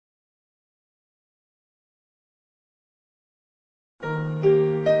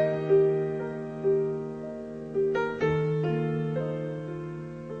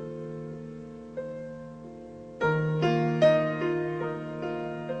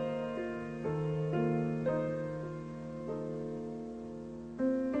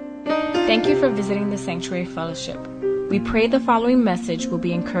Thank you for visiting the Sanctuary Fellowship. We pray the following message will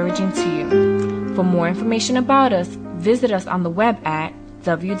be encouraging to you. For more information about us, visit us on the web at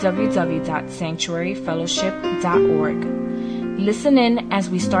www.sanctuaryfellowship.org. Listen in as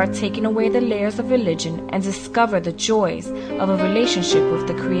we start taking away the layers of religion and discover the joys of a relationship with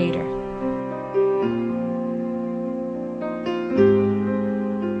the Creator.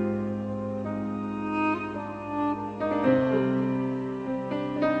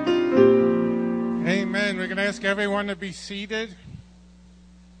 Amen. We're going to ask everyone to be seated.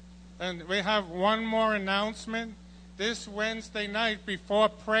 And we have one more announcement. This Wednesday night before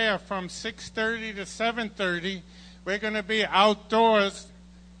prayer from 6:30 to 7:30, we're going to be outdoors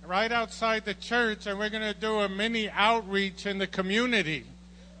right outside the church, and we're going to do a mini outreach in the community.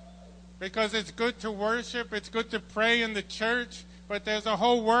 Because it's good to worship, it's good to pray in the church, but there's a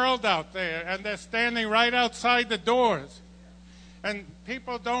whole world out there, and they're standing right outside the doors. And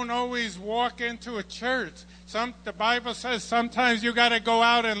people don't always walk into a church. The Bible says sometimes you got to go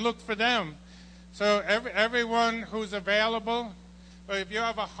out and look for them. So everyone who's available, or if you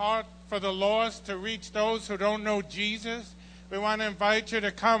have a heart for the lost to reach those who don't know Jesus, we want to invite you to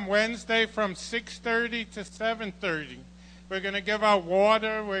come Wednesday from 6:30 to 7:30. We're going to give out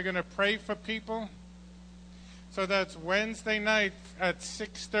water. We're going to pray for people. So that's Wednesday night at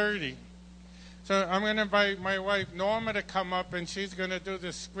 6:30. So I'm going to invite my wife Norma to come up, and she's going to do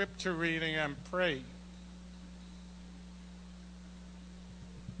the scripture reading and pray.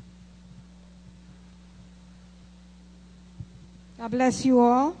 God bless you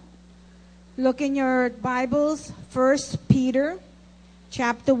all. Look in your Bibles, 1 Peter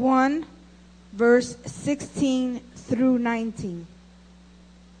chapter 1, verse 16 through 19.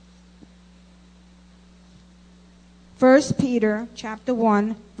 1 Peter chapter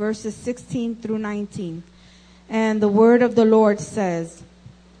 1, verses 16 through 19. And the word of the Lord says,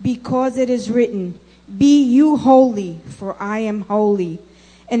 "Because it is written, 'Be you holy, for I am holy.'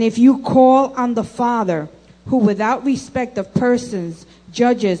 And if you call on the Father, who without respect of persons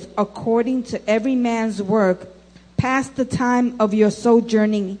judges according to every man's work, pass the time of your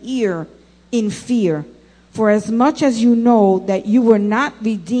sojourning here in fear. For as much as you know that you were not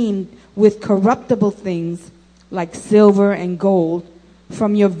redeemed with corruptible things, like silver and gold,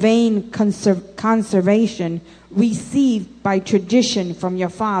 from your vain conservation received by tradition from your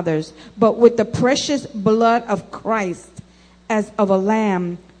fathers, but with the precious blood of Christ, as of a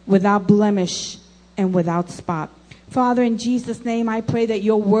lamb without blemish and without spot." Father, in Jesus' name, I pray that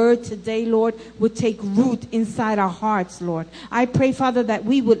your word today, Lord, would take root inside our hearts, Lord. I pray, Father, that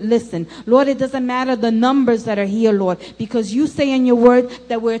we would listen. Lord, it doesn't matter the numbers that are here, Lord, because you say in your word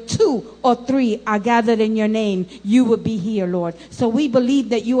that where 2 or 3 are gathered in your name, you will be here, Lord. So we believe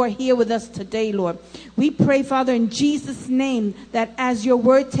that you are here with us today, Lord. We pray, Father, in Jesus' name, that as your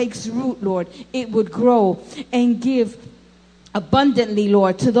word takes root, Lord, it would grow and give abundantly,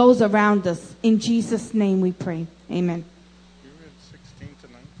 Lord, to those around us. In Jesus' name we pray. Amen. You read 16 to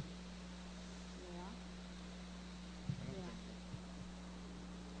 19?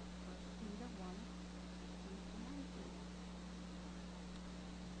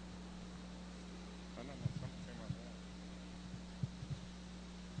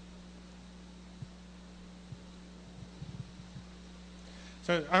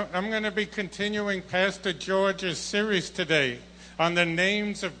 So I'm going to be continuing Pastor George's series today on the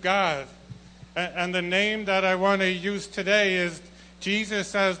names of God. And the name that I want to use today is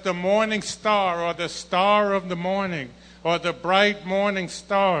Jesus as the morning star, or the star of the morning, or the bright morning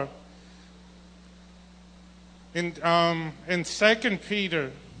star. In 2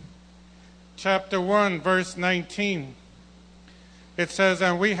 Peter chapter 1, verse 19, it says,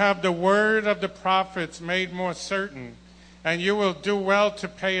 "And we have the word of the prophets made more certain, and you will do well to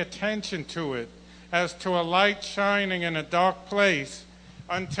pay attention to it, as to a light shining in a dark place,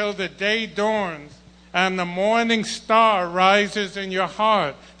 until the day dawns and the morning star rises in your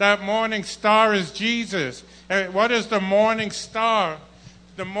heart." That morning star is Jesus. And what is the morning star?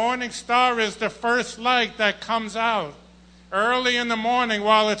 The morning star is the first light that comes out early in the morning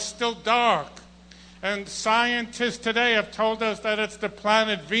while it's still dark. And scientists today have told us that it's the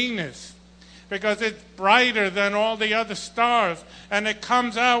planet Venus, because it's brighter than all the other stars, and it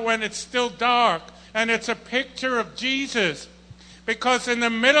comes out when it's still dark. And it's a picture of Jesus. Because in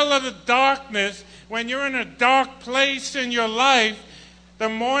the middle of the darkness, when you're in a dark place in your life, the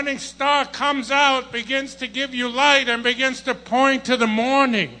morning star comes out, begins to give you light, and begins to point to the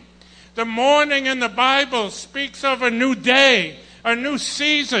morning. The morning in the Bible speaks of a new day, a new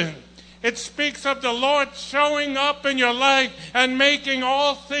season. It speaks of the Lord showing up in your life and making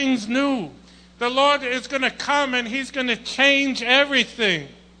all things new. The Lord is going to come and he's going to change everything.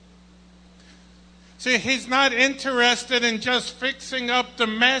 See, he's not interested in just fixing up the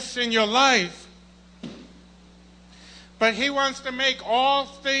mess in your life, but he wants to make all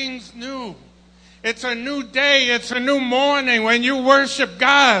things new. It's a new day. It's a new morning when you worship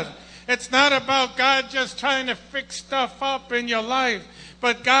God. It's not about God just trying to fix stuff up in your life,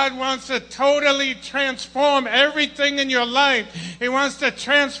 but God wants to totally transform everything in your life. He wants to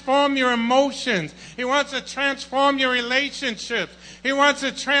transform your emotions. He wants to transform your relationships. He wants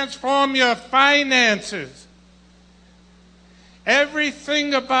to transform your finances.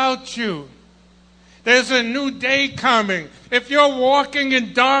 Everything about you. There's a new day coming. If you're walking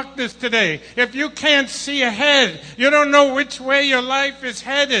in darkness today, if you can't see ahead, you don't know which way your life is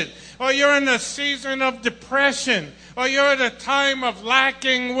headed, or you're in a season of depression, or you're at a time of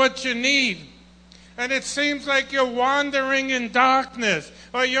lacking what you need, and it seems like you're wandering in darkness,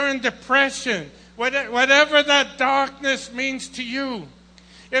 or you're in depression, whatever that darkness means to you,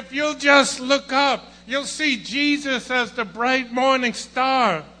 if you'll just look up, you'll see Jesus as the bright morning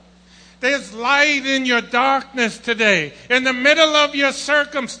star. There's light in your darkness today. In the middle of your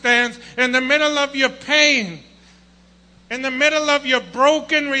circumstance, in the middle of your pain, in the middle of your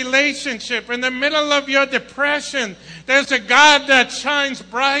broken relationship, in the middle of your depression, there's a God that shines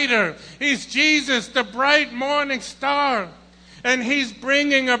brighter. He's Jesus, the bright morning star. And he's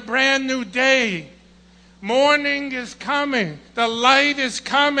bringing a brand new day. Morning is coming. The light is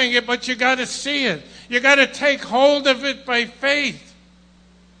coming, but you got to see it. You got to take hold of it by faith.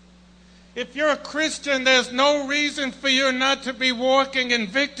 If you're a Christian, there's no reason for you not to be walking in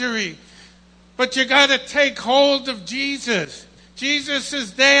victory. But you got to take hold of Jesus. Jesus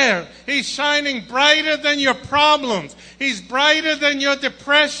is there. He's shining brighter than your problems. He's brighter than your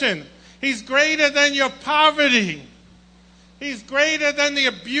depression. He's greater than your poverty. He's greater than the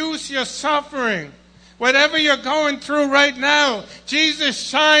abuse you're suffering. Whatever you're going through right now, Jesus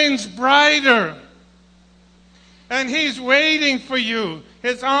shines brighter. And he's waiting for you.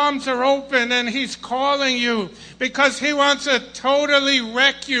 His arms are open and he's calling you because he wants to totally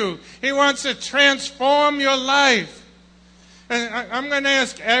wreck you. He wants to transform your life. And I'm going to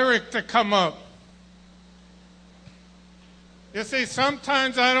ask Eric to come up. You see,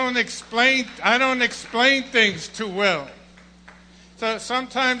 sometimes I don't explain things too well. So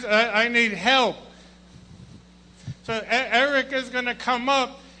sometimes I need help. So Eric is going to come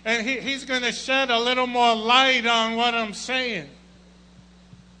up and he's going to shed a little more light on what I'm saying.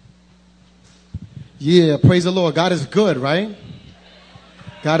 Yeah, praise the Lord. God is good, right?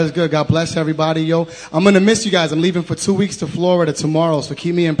 God is good. God bless everybody, yo. I'm going to miss you guys. I'm leaving for 2 weeks to Florida tomorrow, so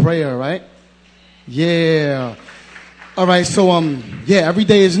keep me in prayer, right? Yeah. All right, so, every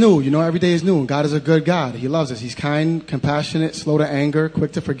day is new. You know, every day is new. God is a good God. He loves us. He's kind, compassionate, slow to anger,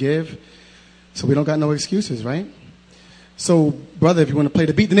 quick to forgive. So we don't got no excuses, right? So, brother, if you want to play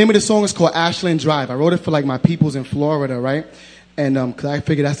the beat. The name of the song is called Ashland Drive. I wrote it for, my peoples in Florida, right? And because I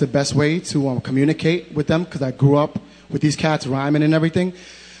figured that's the best way to communicate with them, because I grew up with these cats rhyming and everything.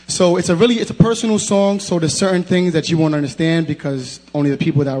 So it's a personal song, so there's certain things that you won't understand because only the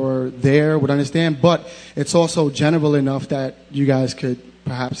people that were there would understand, but it's also general enough that you guys could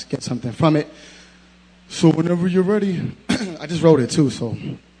perhaps get something from it. So whenever you're ready, I just wrote it too, so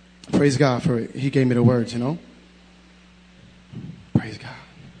praise God for it. He gave me the words, you know. Praise God.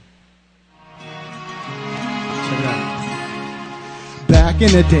 Check it out. Back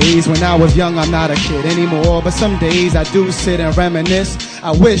in the days when I was young, I'm not a kid anymore, but some days I do sit and reminisce.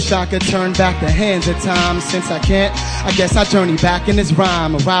 I wish I could turn back the hands of time. Since I can't, I guess I journey back in this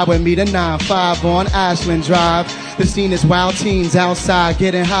rhyme. Ride with me to 9-5 on Ashland Drive. The scene is wild teens outside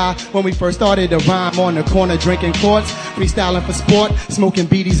getting high. When we first started to rhyme on the corner drinking quarts, freestyling for sport, smoking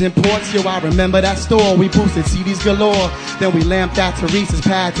BDs in ports. Yo, I remember that store, we boosted CDs galore. Then we lamped at Teresa's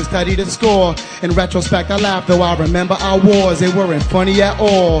pad to study the score. In retrospect, I laugh though I remember our wars. They weren't funny at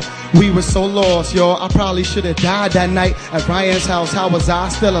all. We were so lost, yo. I probably should have died that night at Ryan's house. How was I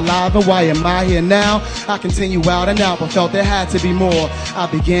still alive and why am I here now? I continue out and out but felt there had to be more. I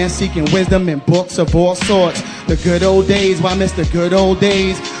began seeking wisdom in books of all sorts. The good old days, why miss the good old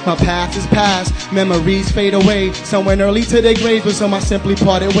days? My past is past, memories fade away. Some went early to their graves, but some I simply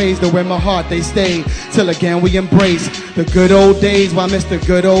parted ways. Though in my heart they stayed, till again we embrace the good old days. Why miss the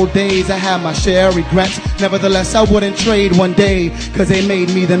good old days? I had my share of regrets. Nevertheless, I wouldn't trade one day, cause they made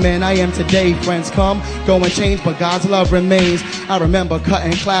me the man I am today. Friends come, go and change, but God's love remains. I remember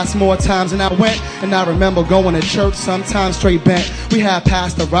cutting class more times than I went, and I remember going to church sometimes straight bent. We had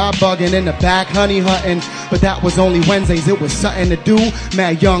Pastor Rob bugging in the back, honey hunting, but that was was only Wednesdays, it was something to do.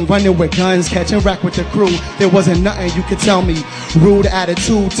 Mad young, running with guns, catching wreck with the crew. There wasn't nothing you could tell me. Rude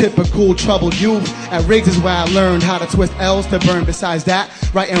attitude, typical troubled youth. At Riggs is where I learned how to twist L's to burn. Besides that,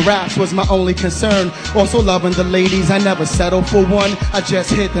 writing raps was my only concern. Also loving the ladies, I never settled for one. I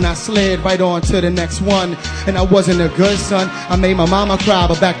just hit and I slid right on to the next one. And I wasn't a good son, I made my mama cry.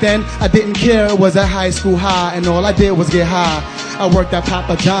 But back then, I didn't care, it was a high school high. And all I did was get high. I worked at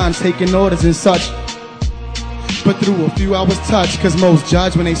Papa John's, taking orders and such. But through a few I was touched, cause most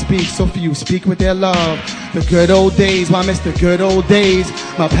judge when they speak, so few speak with their love. The good old days, why miss the good old days?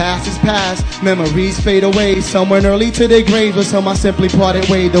 My past is past, memories fade away. Some went early to their graves, but some I simply parted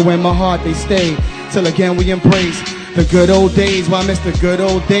ways. Though in my heart they stay, till again we embrace the good old days. Why miss the good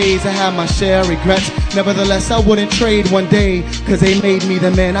old days? I have my share of regrets, nevertheless I wouldn't trade one day, cause they made me the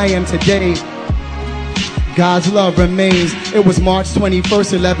man I am today. God's love remains. It was March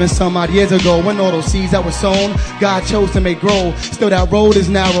 21st, 11 some odd years ago, when all those seeds that were sown, God chose to make grow. Still that road is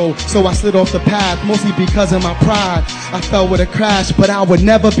narrow, so I slid off the path, mostly because of my pride. I fell with a crash, but I would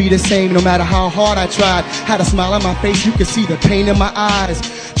never be the same, no matter how hard I tried. Had a smile on my face, you could see the pain in my eyes.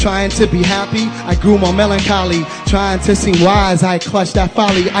 Trying to be happy, I grew more melancholy. Trying to seem wise, I clutched that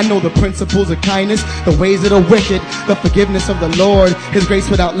folly. I know the principles of kindness, the ways of the wicked, the forgiveness of the Lord, His grace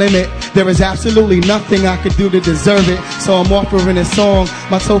without limit. There is absolutely nothing I could do to deserve it, so I'm offering this song,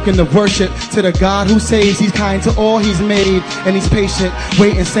 my token of worship, to the God who saves. He's kind to all He's made, and He's patient,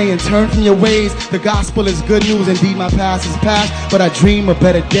 waiting, saying, turn from your ways. The gospel is good news, indeed my past is past, but I dream of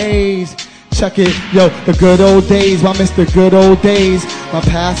better days. Check it, yo, the good old days, why miss the good old days? My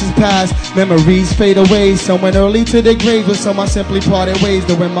past is past, memories fade away. Some went early to their graves, but some I simply parted ways.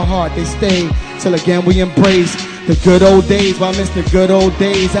 Though in my heart they stay, till again we embrace the good old days. Why miss the good old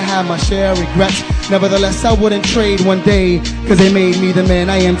days? I have my share of regrets, nevertheless I wouldn't trade one day, cause they made me the man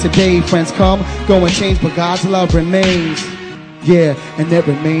I am today. Friends come, go and change, but God's love remains. Yeah, and it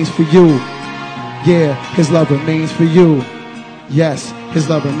remains for you. Yeah, His love remains for you. Yes, His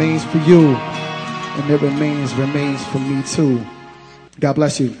love remains for you, and it remains for me too. God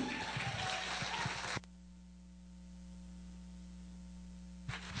bless you.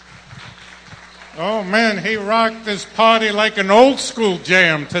 Oh man, he rocked this party like an old school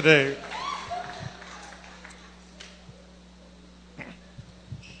jam today.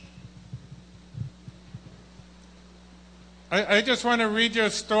 I just want to read you a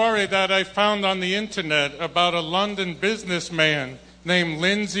story that I found on the internet about a London businessman named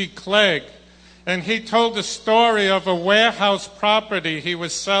Lindsay Clegg. And he told the story of a warehouse property he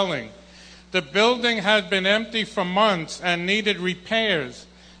was selling. The building had been empty for months and needed repairs.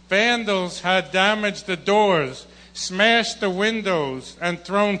 Vandals had damaged the doors, smashed the windows, and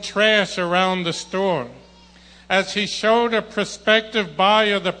thrown trash around the store. As he showed a prospective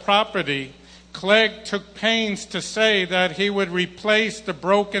buyer the property, Clegg took pains to say that he would replace the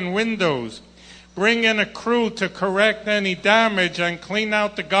broken windows, bring in a crew to correct any damage, and clean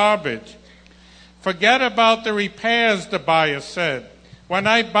out the garbage. Forget about the repairs, the buyer said. When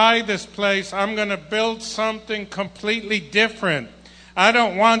I buy this place, I'm going to build something completely different. I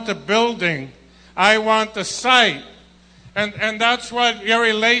don't want the building. I want the site. And that's what your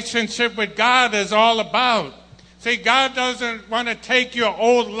relationship with God is all about. See, God doesn't want to take your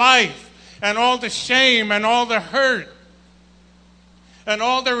old life and all the shame and all the hurt and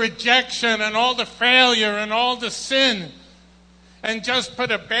all the rejection and all the failure and all the sin and just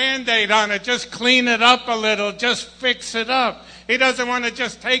put a Band-Aid on it, just clean it up a little, just fix it up. He doesn't want to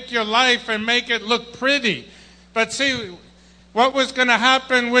just take your life and make it look pretty. But see, what was going to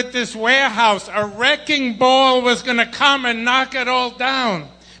happen with this warehouse? A wrecking ball was going to come and knock it all down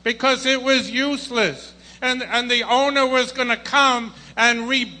because it was useless. And the owner was going to come and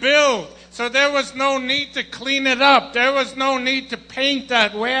rebuild. So there was no need to clean it up. There was no need to paint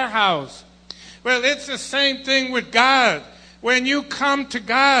that warehouse. Well, it's the same thing with God. When you come to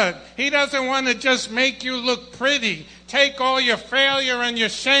God, He doesn't want to just make you look pretty, take all your failure and your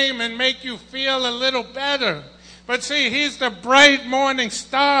shame and make you feel a little better. But see, He's the bright morning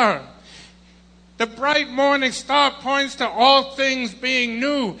star. The bright morning star points to all things being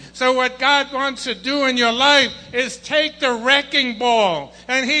new. So what God wants to do in your life is take the wrecking ball,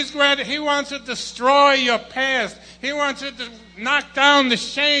 and He wants to destroy your past. He wants to knock down the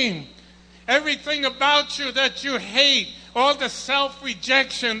shame. Everything about you that you hate, all the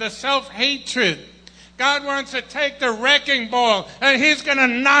self-rejection, the self-hatred. God wants to take the wrecking ball, and He's going to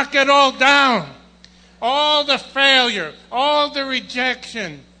knock it all down. All the failure, all the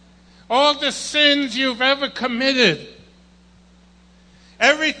rejection, all the sins you've ever committed.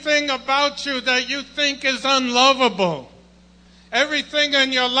 Everything about you that you think is unlovable. Everything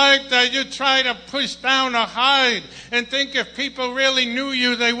in your life that you try to push down or hide and think if people really knew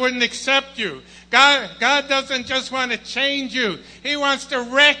you, they wouldn't accept you. God doesn't just want to change you. He wants to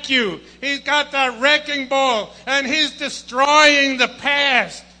wreck you. He's got that wrecking ball, and he's destroying the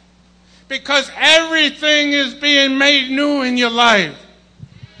past because everything is being made new in your life.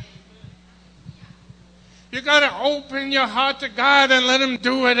 You got to open your heart to God and let him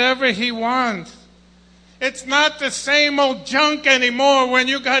do whatever he wants. It's not the same old junk anymore when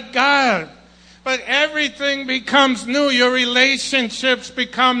you got God. But everything becomes new. Your relationships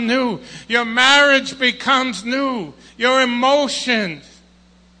become new. Your marriage becomes new. Your emotions.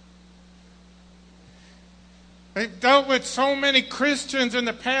 They've dealt with so many Christians in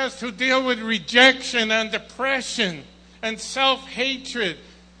the past who deal with rejection and depression and self-hatred.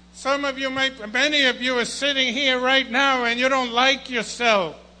 Many of you are sitting here right now and you don't like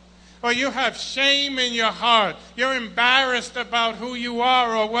yourself. Or you have shame in your heart. You're embarrassed about who you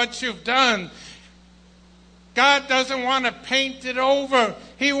are or what you've done. God doesn't want to paint it over.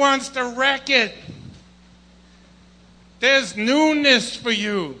 He wants to wreck it. There's newness for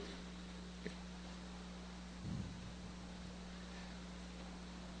you.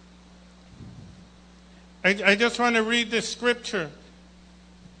 I just want to read this scripture.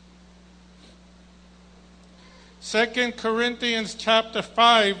 2 Corinthians chapter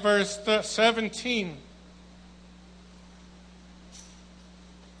 5, verse 17.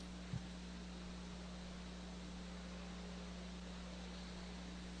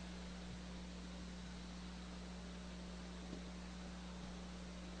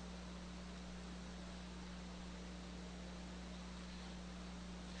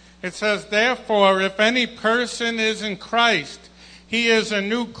 It says, therefore, if any person is in Christ, he is a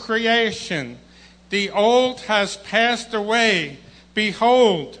new creation. The old has passed away.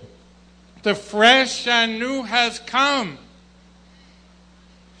 Behold, the fresh and new has come.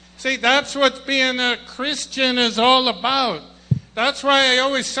 See, that's what being a Christian is all about. That's why I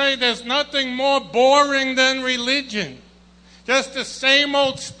always say there's nothing more boring than religion. Just the same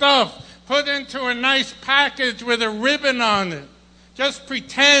old stuff put into a nice package with a ribbon on it. Just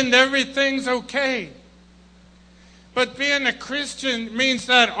pretend everything's okay. But being a Christian means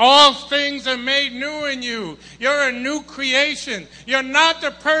that all things are made new in you. You're a new creation. You're not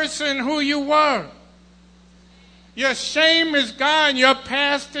the person who you were. Your shame is gone. Your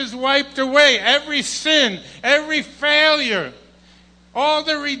past is wiped away. Every sin, every failure, all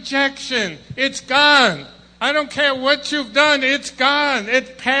the rejection, it's gone. I don't care what you've done, it's gone.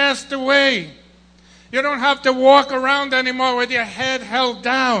 It passed away. You don't have to walk around anymore with your head held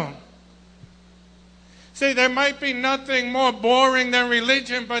down. See, there might be nothing more boring than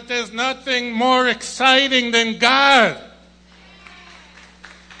religion, but there's nothing more exciting than God.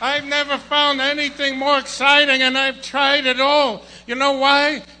 I've never found anything more exciting, and I've tried it all. You know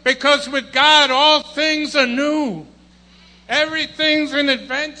why? Because with God, all things are new. Everything's an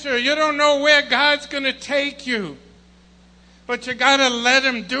adventure. You don't know where God's going to take you. But you got to let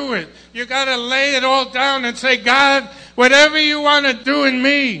him do it. You got to lay it all down and say, God, whatever you want to do in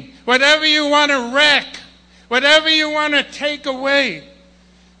me, whatever you want to wreck, whatever you want to take away,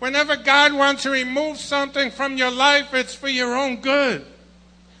 whenever God wants to remove something from your life, it's for your own good.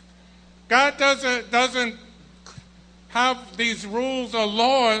 God doesn't have these rules or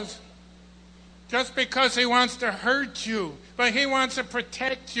laws just because he wants to hurt you, but he wants to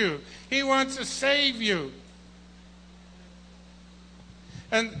protect you. He wants to save you.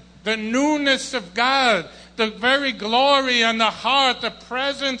 And the newness of God, the very glory and the heart, the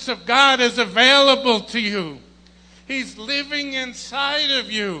presence of God is available to you. He's living inside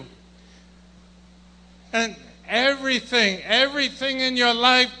of you. And everything in your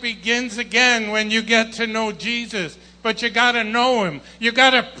life begins again when you get to know Jesus. But you got to know him. You got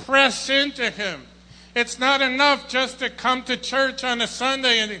to press into him. It's not enough just to come to church on a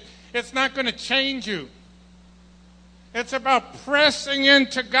Sunday and it's not going to change you. It's about pressing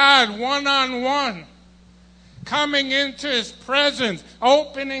into God one-on-one, coming into his presence,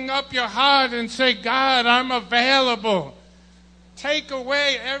 opening up your heart and say, God, I'm available. Take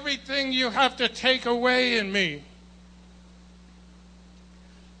away everything you have to take away in me.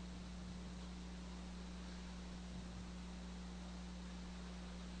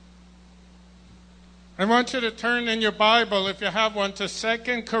 I want you to turn in your Bible, if you have one, to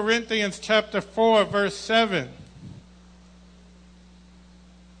 2 Corinthians chapter 4, verse 7.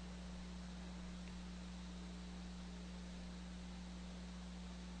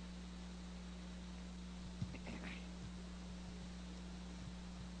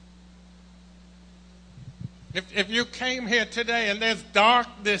 If you came here today and there's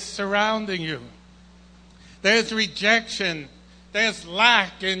darkness surrounding you, there's rejection, there's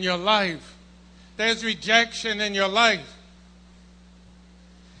lack in your life. There's rejection in your life.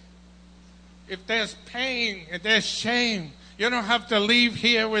 If there's pain and there's shame, you don't have to leave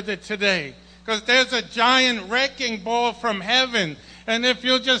here with it today. Because there's a giant wrecking ball from heaven. And if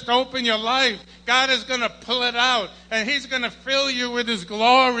you'll just open your life, God is going to pull it out. And He's going to fill you with His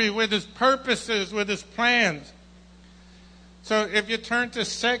glory, with His purposes, with His plans. So if you turn to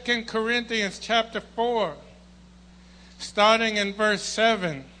 2 Corinthians chapter 4, starting in verse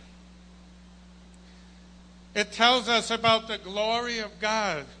 7, it tells us about the glory of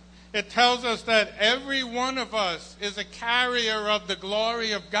God. It tells us that every one of us is a carrier of the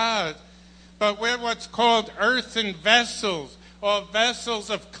glory of God. But we're what's called earthen vessels, or vessels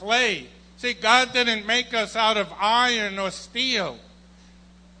of clay. See, God didn't make us out of iron or steel.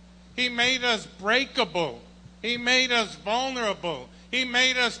 He made us breakable. He made us vulnerable. He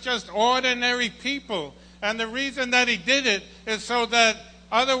made us just ordinary people. And the reason that He did it is so that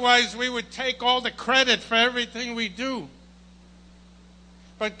otherwise we would take all the credit for everything we do.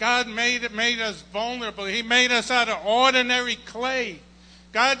 But God made us vulnerable. He made us out of ordinary clay.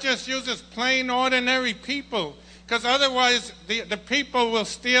 God just uses plain ordinary people, because otherwise the people will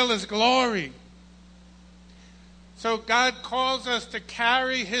steal His glory. So God calls us to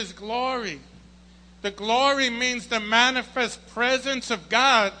carry His glory. The glory means the manifest presence of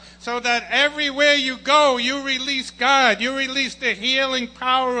God, so that everywhere you go, you release God. You release the healing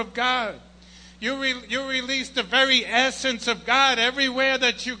power of God. You release the very essence of God everywhere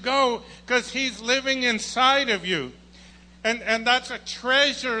that you go, because He's living inside of you. And that's a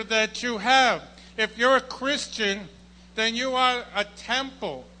treasure that you have. If you're a Christian, then you are a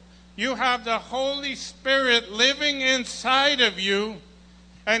temple. You have the Holy Spirit living inside of you.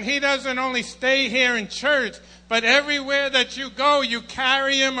 And He doesn't only stay here in church, but everywhere that you go, you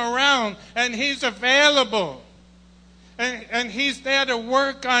carry Him around, and He's available. And He's there to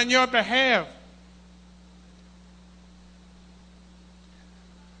work on your behalf.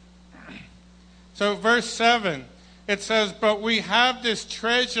 So verse 7, it says, "But we have this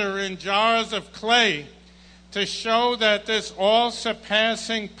treasure in jars of clay, to show that this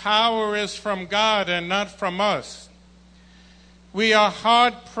all-surpassing power is from God and not from us. We are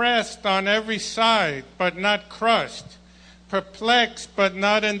hard-pressed on every side, but not crushed, perplexed, but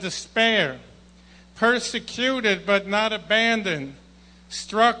not in despair, persecuted, but not abandoned,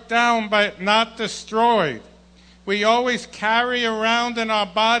 struck down, but not destroyed. We always carry around in our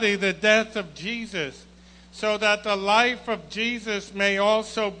body the death of Jesus, so that the life of Jesus may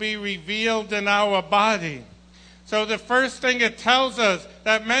also be revealed in our body." So the first thing it tells us,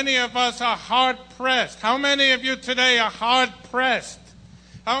 that many of us are hard-pressed. How many of you today are hard-pressed?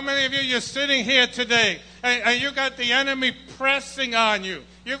 How many of you, you're sitting here today, and you got the enemy pressing on you.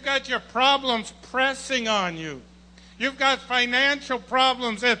 You've got your problems pressing on you. You've got financial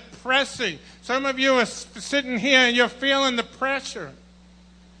problems that are pressing. Some of you are sitting here and you're feeling the pressure.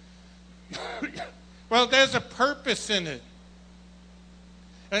 Well, there's a purpose in it.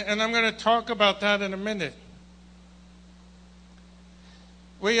 And I'm going to talk about that in a minute.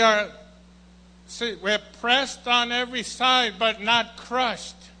 We're pressed on every side, but not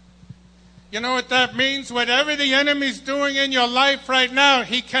crushed. You know what that means? Whatever the enemy's doing in your life right now,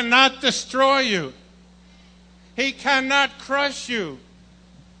 he cannot destroy you. He cannot crush you.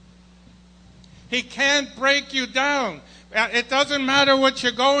 He can't break you down. It doesn't matter what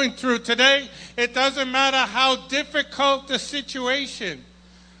you're going through today. It doesn't matter how difficult the situation.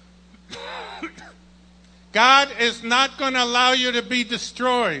 God is not going to allow you to be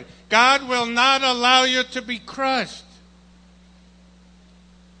destroyed. God will not allow you to be crushed.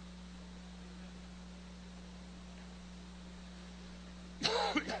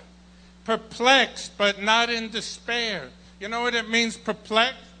 Perplexed, but not in despair. You know what it means,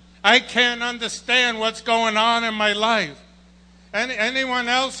 perplexed? I can't understand what's going on in my life. Anyone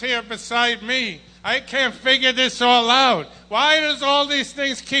else here beside me? I can't figure this all out. Why does all these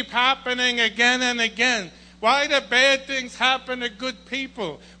things keep happening again and again? Why do bad things happen to good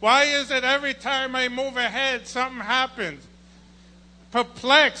people? Why is it every time I move ahead, something happens?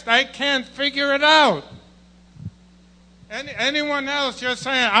 Perplexed, I can't figure it out. Anyone else, you're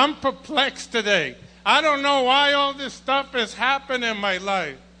saying, I'm perplexed today. I don't know why all this stuff has happened in my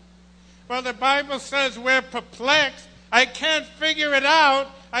life. Well, the Bible says we're perplexed. I can't figure it out.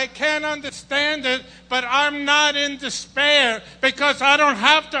 I can't understand it, but I'm not in despair because I don't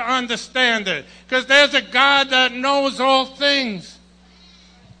have to understand it, because there's a God that knows all things.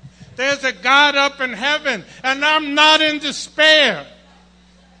 There's a God up in heaven, and I'm not in despair.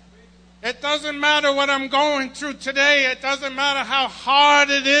 It doesn't matter what I'm going through today. It doesn't matter how hard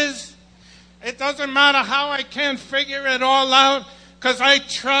it is. It doesn't matter how I can't figure it all out, because I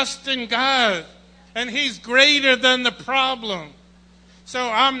trust in God, and He's greater than the problem. So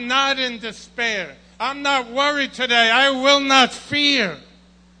I'm not in despair. I'm not worried today. I will not fear.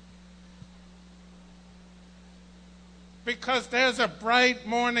 Because there's a bright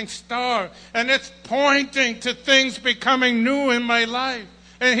morning star, and it's pointing to things becoming new in my life.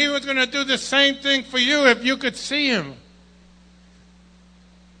 And He was going to do the same thing for you if you could see Him.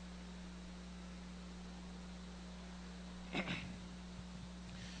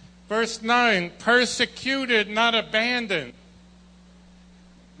 Verse 9, persecuted, not abandoned.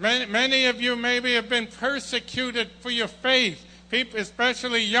 Many of you maybe have been persecuted for your faith, people,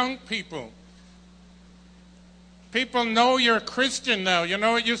 especially young people. People know you're a Christian now. You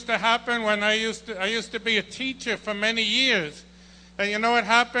know what used to happen when I used to be a teacher for many years. And you know what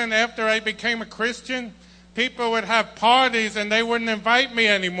happened after I became a Christian? People would have parties and they wouldn't invite me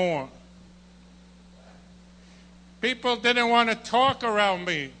anymore. People didn't want to talk around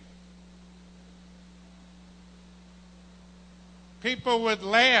me. People would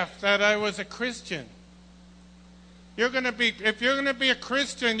laugh that I was a Christian. If you're going to be a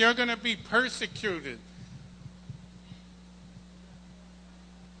Christian, you're going to be persecuted.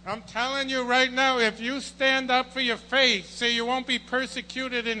 I'm telling you right now, if you stand up for your faith, see, you won't be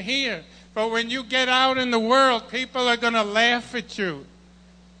persecuted in here. But when you get out in the world, people are going to laugh at you.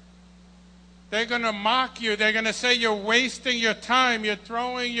 They're going to mock you. They're going to say you're wasting your time. You're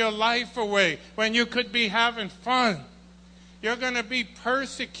throwing your life away when you could be having fun. You're going to be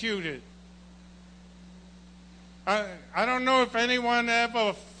persecuted. I don't know if anyone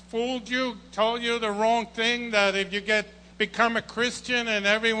ever fooled you, told you the wrong thing, that if you become a Christian and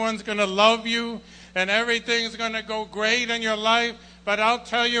everyone's going to love you and everything's going to go great in your life. But I'll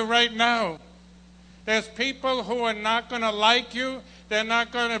tell you right now, there's people who are not going to like you.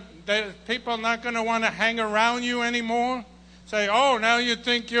 People are not going to want to hang around you anymore. Say, oh, now you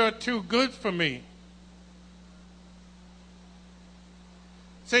think you're too good for me.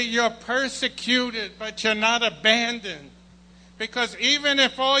 See, you're persecuted, but you're not abandoned. Because even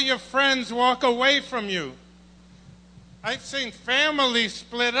if all your friends walk away from you, I've seen families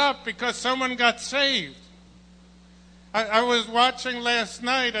split up because someone got saved. I was watching last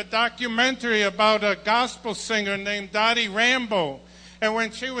night a documentary about a gospel singer named Dottie Rambo. And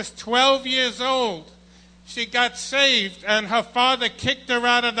when she was 12 years old, she got saved, and her father kicked her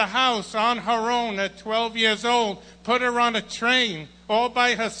out of the house on her own at 12 years old, put her on a train all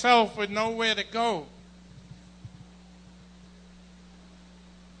by herself with nowhere to go.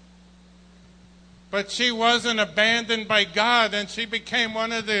 But she wasn't abandoned by God, and she became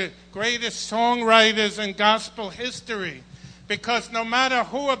one of the greatest songwriters in gospel history. Because no matter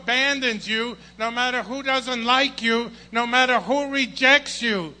who abandons you, no matter who doesn't like you, no matter who rejects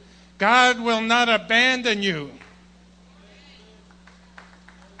you, God will not abandon you.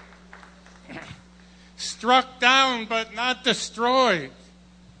 Struck down but not destroyed.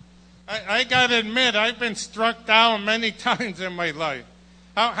 I got to admit, I've been struck down many times in my life.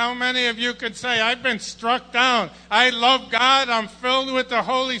 How many of you could say, I've been struck down? I love God, I'm filled with the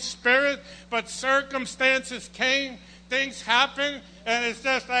Holy Spirit, but circumstances came, things happened, and it's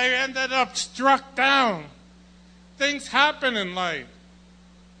just I ended up struck down. Things happen in life.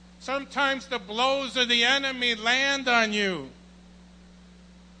 Sometimes the blows of the enemy land on you.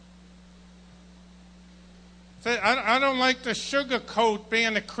 Say, I don't like to sugarcoat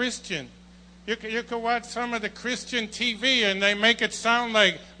being a Christian. You can watch some of the Christian TV and they make it sound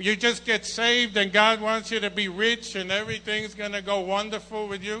like you just get saved and God wants you to be rich and everything's going to go wonderful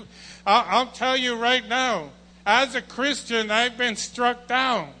with you. I'll tell you right now, as a Christian, I've been struck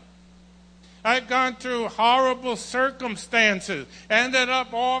down. I've gone through horrible circumstances, ended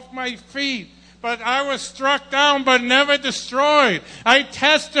up off my feet. But I was struck down but never destroyed. I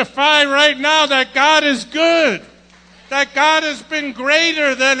testify right now that God is good. That God has been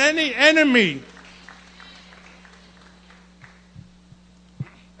greater than any enemy.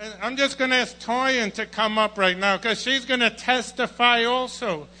 And I'm just going to ask Toyin to come up right now because she's going to testify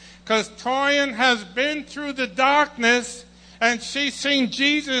also. Because Toyin has been through the darkness and she's seen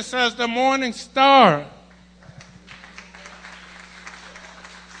Jesus as the morning star.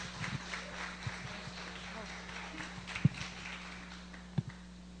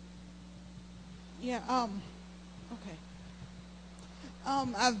 Yeah, okay.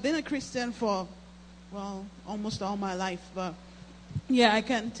 I've been a Christian for, well, almost all my life, but yeah, I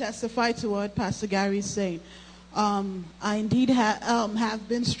can testify to what Pastor Gary is saying. I indeed have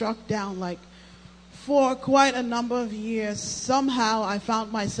been struck down, like, for quite a number of years. Somehow I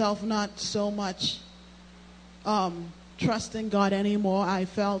found myself not so much trusting God anymore. I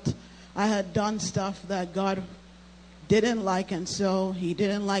felt I had done stuff that God didn't like, and so he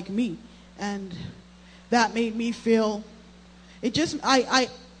didn't like me. And that made me feel, I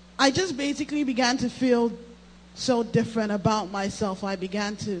just basically began to feel so different about myself. I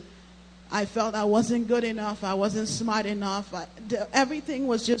felt I wasn't good enough. I wasn't smart enough. Everything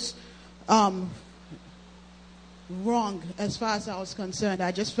was just wrong as far as I was concerned.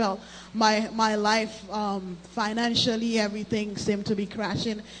 I just felt my life, financially, everything seemed to be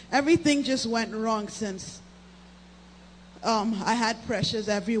crashing. Everything just went wrong since I had pressures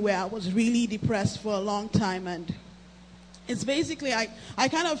everywhere. I was really depressed for a long time, and it's basically, I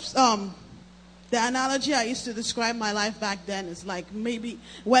kind of, the analogy I used to describe my life back then is like maybe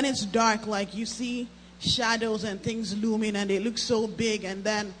when it's dark, like you see shadows and things looming and they look so big, and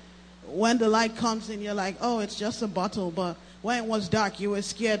then when the light comes in, you're like, oh, it's just a bottle. But when it was dark, you were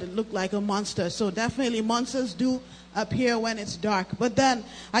scared. It looked like a monster. So definitely monsters do appear when it's dark. But then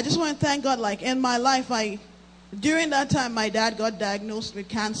I just want to thank God, like in my life, during that time, my dad got diagnosed with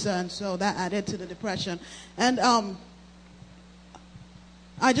cancer, and so that added to the depression. And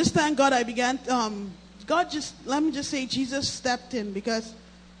I just thank God let me just say, Jesus stepped in, because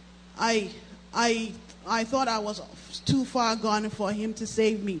I thought I was too far gone for him to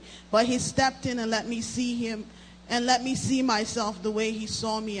save me. But he stepped in and let me see him and let me see myself the way he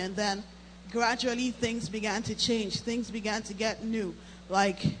saw me. And then gradually things began to change. Things began to get new.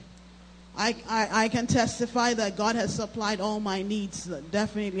 Like, I can testify that God has supplied all my needs.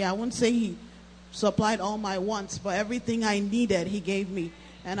 Definitely. I wouldn't say he supplied all my wants, but everything I needed, he gave me.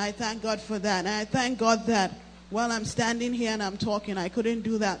 And I thank God for that. And I thank God that while I'm standing here and I'm talking, I couldn't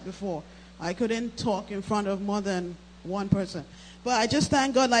do that before. I couldn't talk in front of more than one person. But I just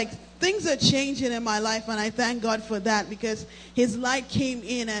thank God, like, things are changing in my life, and I thank God for that, because his light came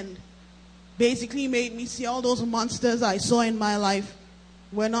in and basically made me see all those monsters I saw in my life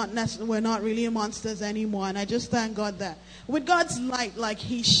were not really monsters anymore. And I just thank God that with God's light, like,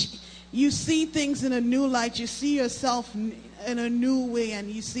 you see things in a new light. You see yourself in a new way,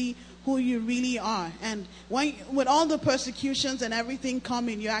 and you see who you really are. And with all the persecutions and everything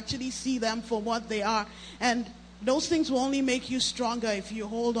coming, you actually see them for what they are. And those things will only make you stronger if you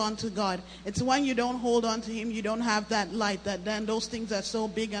hold on to God. It's when you don't hold on to him, you don't have that light, that then those things are so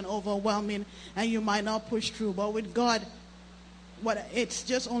big and overwhelming, and you might not push through. But with God, it's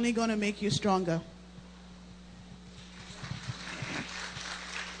just only going to make you stronger.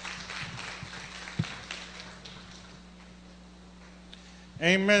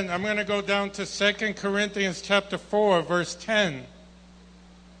 Amen. I'm going to go down to 2 Corinthians chapter 4, verse 10.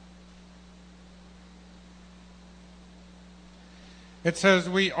 It says,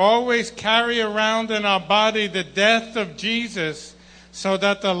 we always carry around in our body the death of Jesus, so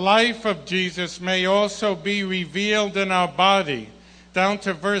that the life of Jesus may also be revealed in our body. Down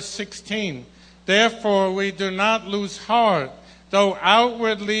to verse 16. Therefore we do not lose heart, though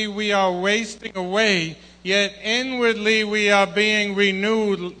outwardly we are wasting away, yet inwardly we are being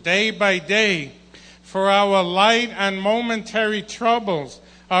renewed day by day. For our light and momentary troubles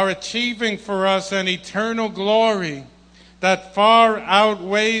are achieving for us an eternal glory that far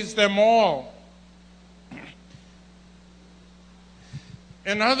outweighs them all.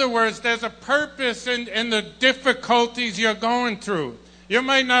 In other words, there's a purpose in the difficulties you're going through. You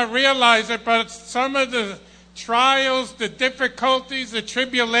might not realize it, but some of the trials, the difficulties, the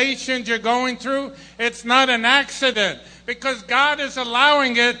tribulations you're going through, it's not an accident, because God is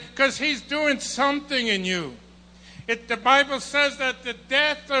allowing it because he's doing something in you. The Bible says that the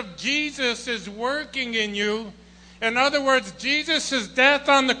death of Jesus is working in you. In other words, Jesus' death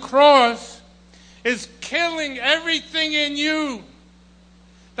on the cross is killing everything in you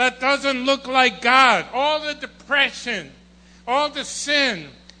that doesn't look like God. All the depression, all the sin,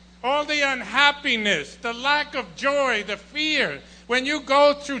 all the unhappiness, the lack of joy, the fear. When you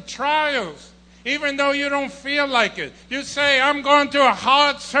go through trials, even though you don't feel like it, you say, I'm going through a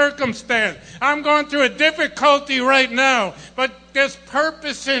hard circumstance. I'm going through a difficulty right now, but there's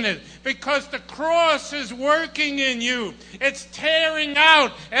purpose in it because the cross is working in you. It's tearing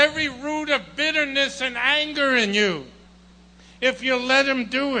out every root of bitterness and anger in you if you let him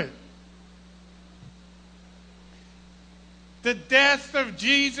do it. The death of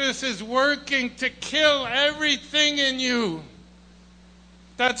Jesus is working to kill everything in you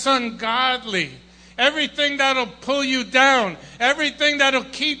that's ungodly, everything that'll pull you down, everything that'll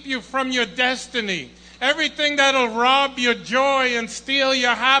keep you from your destiny, everything that'll rob your joy and steal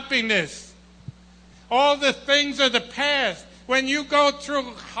your happiness. All the things of the past. When you go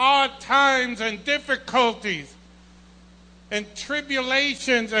through hard times and difficulties and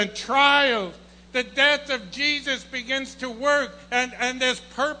tribulations and trials, The death of Jesus begins to work, and there's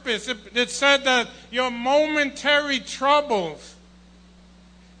purpose. It said that your momentary troubles,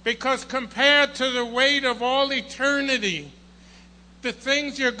 because compared to the weight of all eternity, the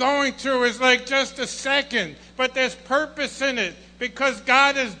things you're going through is like just a second, but there's purpose in it because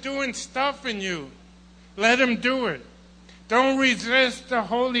God is doing stuff in you. Let him do it. Don't resist the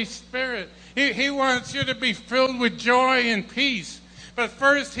Holy Spirit. He wants you to be filled with joy and peace. But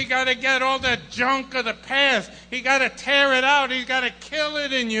first, he got to get all that junk of the past. He got to tear it out. He's got to kill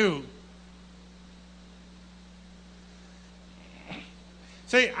it in you.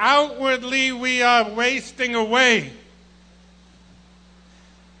 See, outwardly we are wasting away.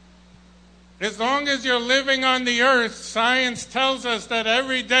 As long as you're living on the earth, science tells us that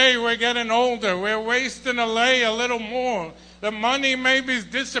every day we're getting older. We're wasting away a little more. The money maybe is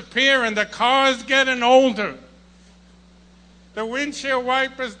disappearing. The car's getting older. The windshield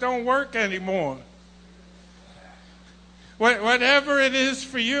wipers don't work anymore. Whatever it is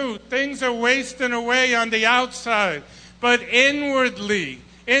for you, things are wasting away on the outside. But inwardly,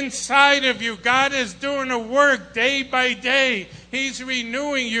 inside of you, God is doing a work day by day. He's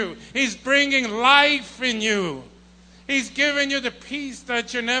renewing you. He's bringing life in you. He's giving you the peace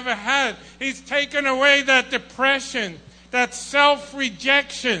that you never had. He's taken away that depression, that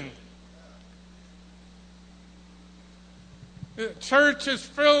self-rejection. The church is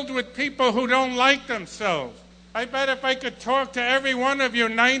filled with people who don't like themselves. I bet if I could talk to every one of you,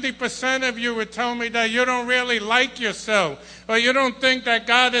 90% of you would tell me that you don't really like yourself, or you don't think that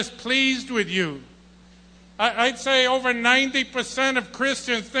God is pleased with you. I'd say over 90% of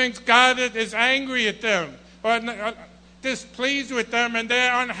Christians think God is angry at them, or displeased with them, and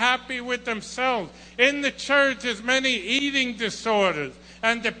they're unhappy with themselves. In the church, there's many eating disorders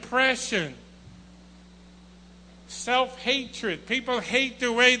and depression. Self-hatred. People hate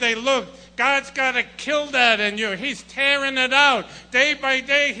the way they look. God's got to kill that in you. He's tearing it out. Day by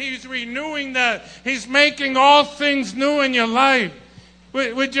day, he's renewing that. He's making all things new in your life.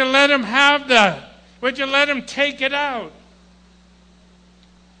 Would you let him have that? Would you let him take it out?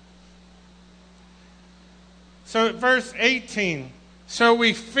 So verse 18. So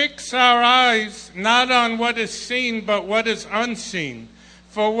we fix our eyes not on what is seen, but what is unseen.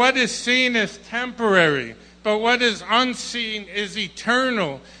 For what is seen is temporary, but what is unseen is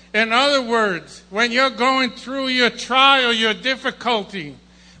eternal. In other words, when you're going through your trial, your difficulty,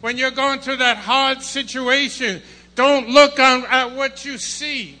 when you're going through that hard situation, don't look at what you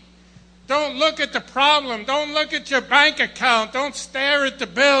see. Don't look at the problem. Don't look at your bank account. Don't stare at the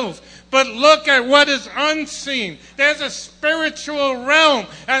bills. But look at what is unseen. There's a spiritual realm,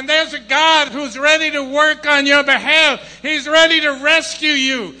 and there's a God who's ready to work on your behalf. He's ready to rescue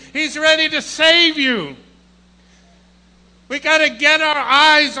you. He's ready to save you. We got to get our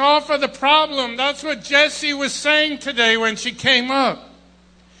eyes off of the problem. That's what Jessie was saying today when she came up.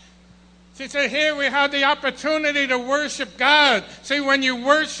 She said, here we have the opportunity to worship God. See, when you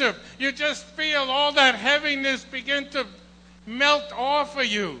worship, you just feel all that heaviness begin to melt off of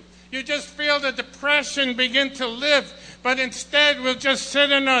you. You just feel the depression begin to lift. But instead, we'll just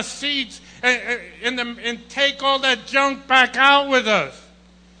sit in our seats and take all that junk back out with us.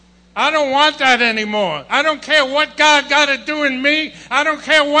 I don't want that anymore. I don't care what God got to do in me. I don't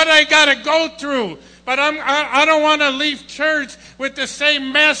care what I got to go through. But I don't want to leave church with the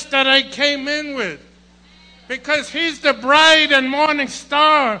same mess that I came in with. Because he's the bright and morning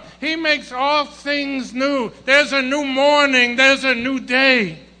star. He makes all things new. There's a new morning. There's a new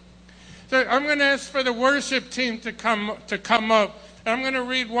day. So I'm going to ask for the worship team to come up. I'm going to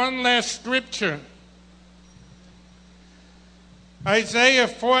read one last scripture. Isaiah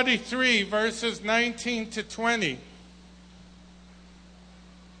 43, verses 19 to 20.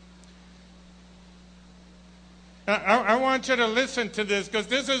 I want you to listen to this because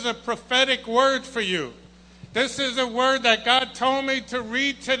this is a prophetic word for you. This is a word that God told me to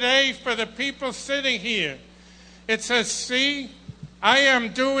read today for the people sitting here. It says, see, I am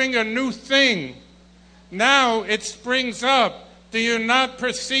doing a new thing. Now it springs up. Do you not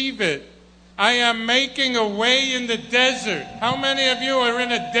perceive it? I am making a way in the desert. How many of you are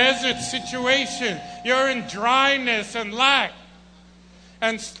in a desert situation? You're in dryness and lack.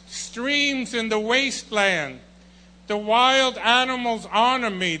 And streams in the wasteland. The wild animals honor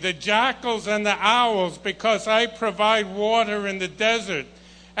me, the jackals and the owls, because I provide water in the desert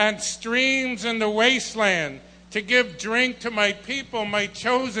and streams in the wasteland to give drink to my people, my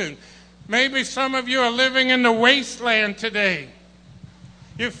chosen. Maybe some of you are living in the wasteland today.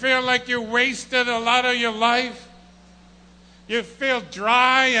 You feel like you wasted a lot of your life. You feel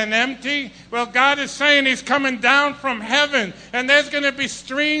dry and empty. Well, God is saying he's coming down from heaven, and there's going to be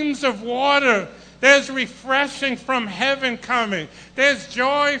streams of water. There's refreshing from heaven coming. There's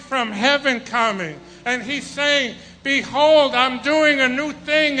joy from heaven coming. And he's saying, behold, I'm doing a new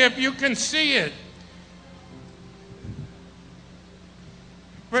thing if you can see it.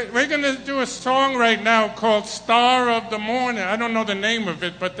 We're going to do a song right now called Star of the Morning. I don't know the name of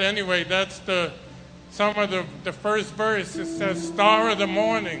it, but anyway, that's some of the first verse. It says, Star of the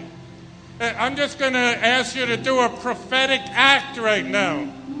Morning. I'm just going to ask you to do a prophetic act right now.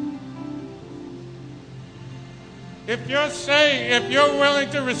 If you're willing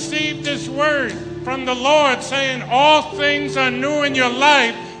to receive this word from the Lord saying all things are new in your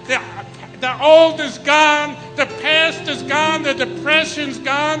life, the old is gone, the past is gone, the depression's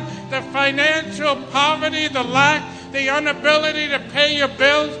gone, the financial poverty, the lack, the inability to pay your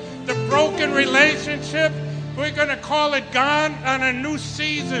bills, the broken relationship, we're going to call it gone on a new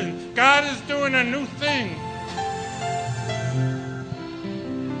season. God is doing a new thing.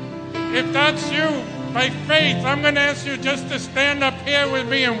 If that's you, by faith, I'm going to ask you just to stand up here with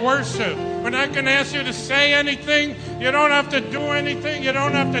me and worship. We're not going to ask you to say anything. You don't have to do anything. You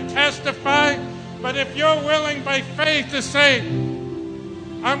don't have to testify. But if you're willing by faith to say,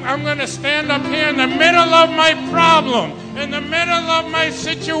 I'm going to stand up here in the middle of my problem, in the middle of my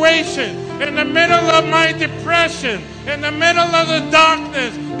situation, in the middle of my depression, in the middle of the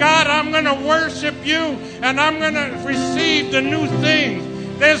darkness, God, I'm going to worship you, and I'm going to receive the new things.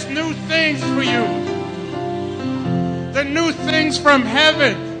 There's new things for you. The new things from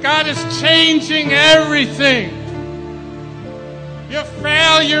heaven. God is changing everything. Your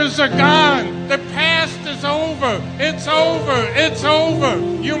failures are gone. The past is over. It's over. It's over.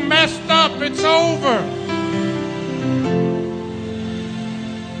 You messed up. It's over.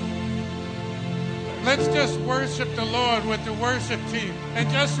 Let's just worship the Lord with the worship team and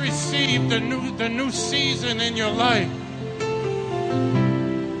just receive the new season in your life.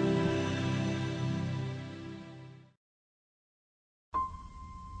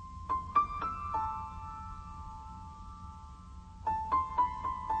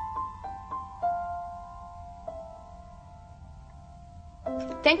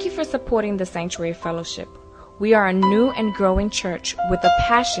 Thank you for supporting the Sanctuary Fellowship. We are a new and growing church with a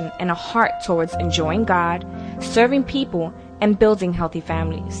passion and a heart towards enjoying God, serving people, and building healthy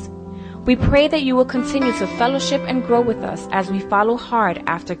families. We pray that you will continue to fellowship and grow with us as we follow hard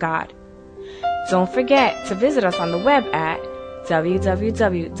after God. Don't forget to visit us on the web at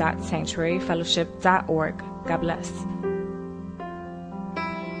www.sanctuaryfellowship.org. God bless.